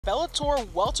Bellator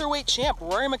welterweight champ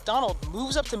Rory MacDonald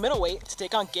moves up to middleweight to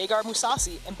take on Gegard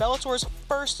Mousasi in Bellator's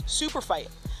first super fight.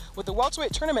 With the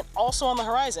welterweight tournament also on the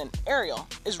horizon, Ariel,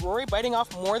 is Rory biting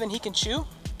off more than he can chew?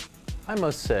 I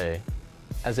must say,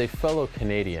 as a fellow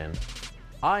Canadian,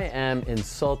 I am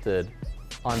insulted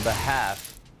on behalf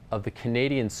of the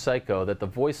Canadian psycho that the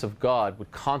voice of God would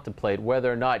contemplate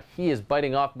whether or not he is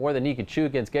biting off more than he can chew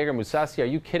against Gegard Mousasi. Are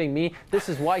you kidding me? This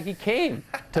is why he came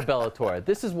to Bellator.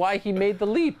 This is why he made the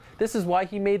leap. This is why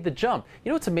he made the jump.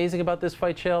 You know what's amazing about this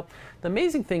fight, Chael? The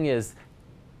amazing thing is,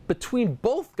 between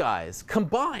both guys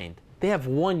combined, they have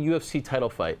one UFC title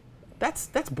fight. That's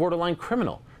borderline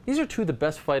criminal. These are two of the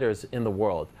best fighters in the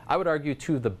world. I would argue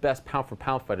two of the best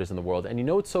pound-for-pound fighters in the world. And you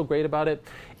know what's so great about it?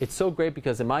 It's so great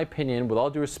because, in my opinion, with all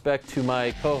due respect to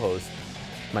my co-host,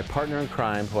 my partner in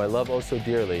crime, who I love oh so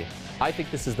dearly, I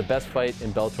think this is the best fight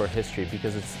in Bellator history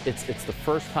because it's the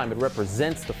first time, it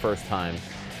represents the first time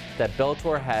that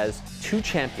Bellator has two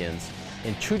champions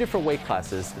in two different weight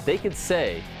classes that they could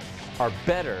say are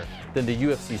better than the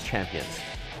UFC's champions,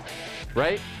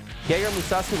 right? Gegard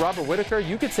Mousasi, Robert Whittaker,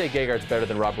 you could say Gegard's better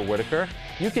than Robert Whittaker.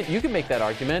 You can make that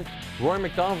argument. Rory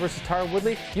MacDonald versus Tyron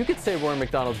Woodley, you could say Rory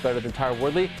MacDonald's better than Tyron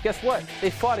Woodley. Guess what?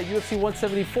 They fought at UFC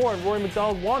 174 and Rory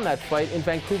MacDonald won that fight in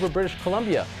Vancouver, British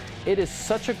Columbia. It is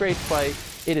such a great fight.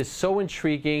 It is so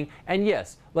intriguing. And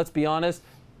yes, let's be honest,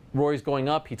 Rory's going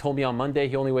up. He told me on Monday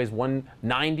he only weighs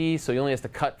 190, so he only has to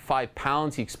cut 5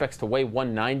 pounds. He expects to weigh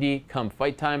 190 come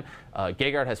fight time.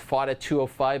 Gegard has fought at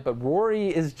 205, but Rory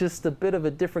is just a bit of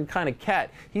a different kind of cat.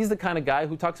 He's the kind of guy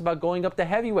who talks about going up to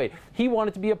heavyweight. He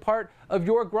wanted to be a part of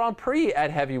your Grand Prix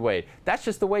at heavyweight. That's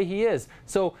just the way he is.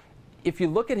 So if you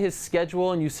look at his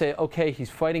schedule and you say, okay, he's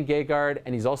fighting Gegard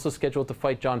and he's also scheduled to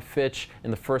fight Jon Fitch in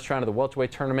the first round of the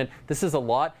welterweight tournament, this is a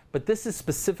lot, but this is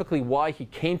specifically why he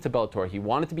came to Bellator. He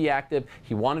wanted to be active,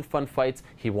 he wanted fun fights,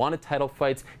 he wanted title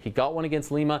fights, he got one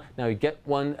against Lima, now he get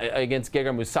one against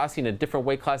Gegard Mousasi in a different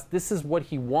weight class. This is what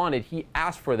he wanted. He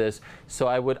asked for this, so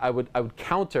I would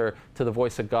counter to the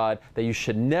voice of God that you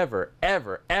should never,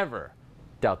 ever, ever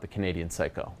doubt the Canadian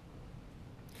psycho.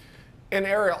 And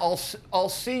Ariel, I'll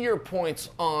see your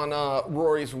points on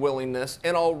Rory's willingness,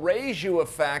 and I'll raise you a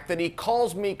fact that he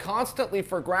calls me constantly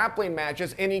for grappling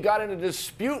matches, and he got in a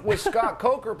dispute with Scott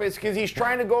Coker because he's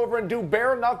trying to go over and do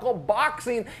bare-knuckle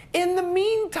boxing in the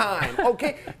meantime,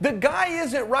 okay? The guy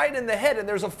isn't right in the head, and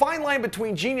there's a fine line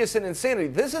between genius and insanity.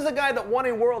 This is a guy that won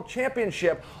a world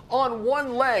championship on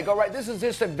one leg, all right? This is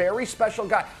just a very special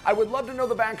guy. I would love to know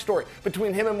the backstory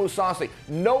between him and Mousasi.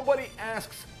 Nobody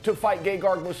asks to fight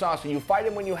Gegard Mousasi. You fight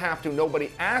him when you have to.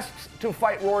 Nobody asks to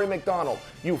fight Rory MacDonald.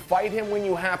 You fight him when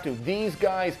you have to. These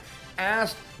guys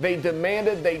asked, they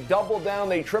demanded, they doubled down,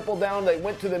 they tripled down, they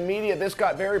went to the media. This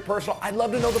got very personal. I'd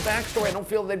love to know the backstory. I don't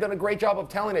feel they've done a great job of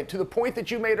telling it. To the point that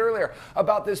you made earlier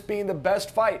about this being the best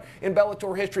fight in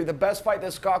Bellator history, the best fight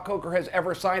that Scott Coker has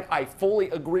ever signed, I fully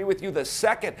agree with you. The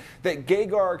second that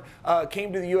Gegard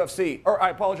came to the UFC, or I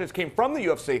apologize, came from the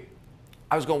UFC,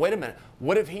 I was going, wait a minute,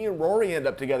 what if he and Rory end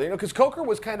up together? You know, because Coker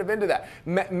was kind of into that.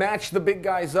 Match the big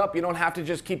guys up. You don't have to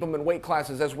just keep them in weight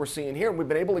classes as we're seeing here. And we've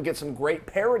been able to get some great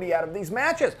parity out of these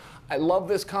matches. I love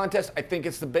this contest. I think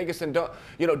it's the biggest. And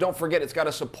don't forget, it's got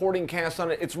a supporting cast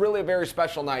on it. It's really a very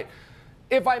special night.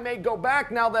 If I may go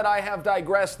back now that I have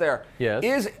digressed there. Yes.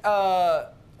 Is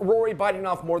Rory biting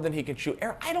off more than he can chew?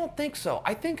 I don't think so.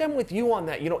 I think I'm with you on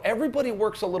that. You know, everybody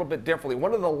works a little bit differently.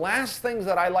 One of the last things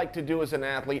that I like to do as an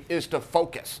athlete is to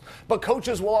focus. But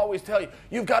coaches will always tell you,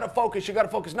 you've got to focus, you got to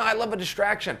focus. No, I love a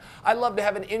distraction. I love to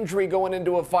have an injury going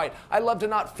into a fight. I love to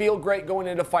not feel great going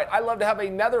into a fight. I love to have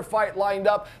another fight lined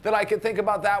up that I can think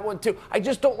about that one too. I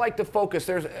just don't like to focus.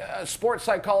 There's sports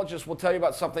psychologists will tell you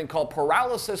about something called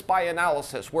paralysis by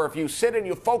analysis, where if you sit and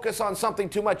you focus on something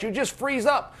too much, you just freeze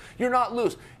up. You're not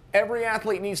loose. Every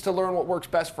athlete needs to learn what works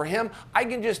best for him. I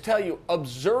can just tell you,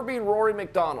 observing Rory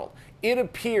MacDonald, it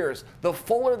appears the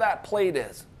fuller that plate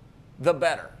is, the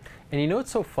better. And you know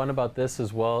what's so fun about this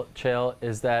as well, Chael,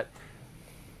 is that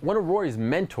one of Rory's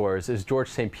mentors is George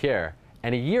St. Pierre.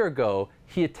 And a year ago,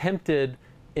 he attempted,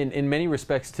 in many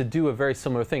respects, to do a very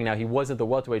similar thing. Now, he wasn't the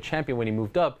welterweight champion when he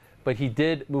moved up, but he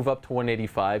did move up to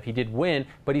 185. He did win,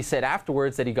 but he said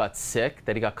afterwards that he got sick,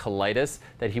 that he got colitis,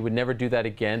 that he would never do that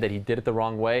again, that he did it the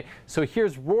wrong way. So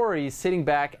here's Rory sitting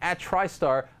back at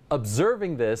TriStar,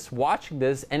 observing this, watching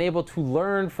this, and able to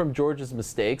learn from George's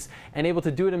mistakes and able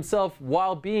to do it himself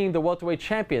while being the welterweight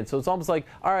champion. So it's almost like,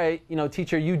 all right, you know,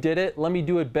 teacher, you did it. Let me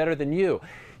do it better than you.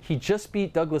 He just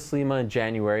beat Douglas Lima in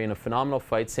January in a phenomenal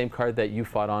fight, same card that you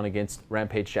fought on against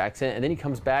Rampage Jackson, and then he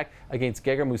comes back against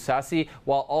Gegard Mousasi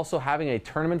while also having a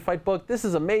tournament fight booked. This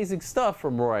is amazing stuff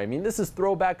from Rory. I mean, this is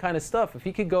throwback kind of stuff. If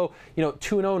he could go,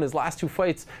 2-0 in his last 2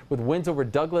 fights with wins over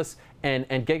Douglas and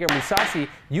Gegard Mousasi,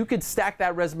 you could stack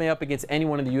that resume up against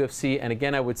anyone in the UFC. And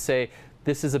again, I would say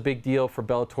this is a big deal for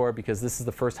Bellator because this is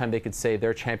the first time they could say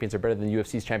their champions are better than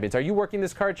UFC's champions. Are you working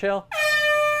this card, Chael?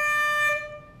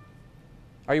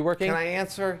 Are you working? Can I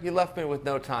answer? You left me with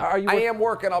no time. I am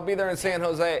working. I'll be there in San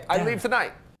Jose. I leave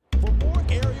tonight. For more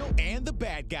Ariel and the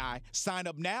Bad Guy, sign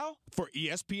up now for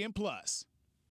ESPN+.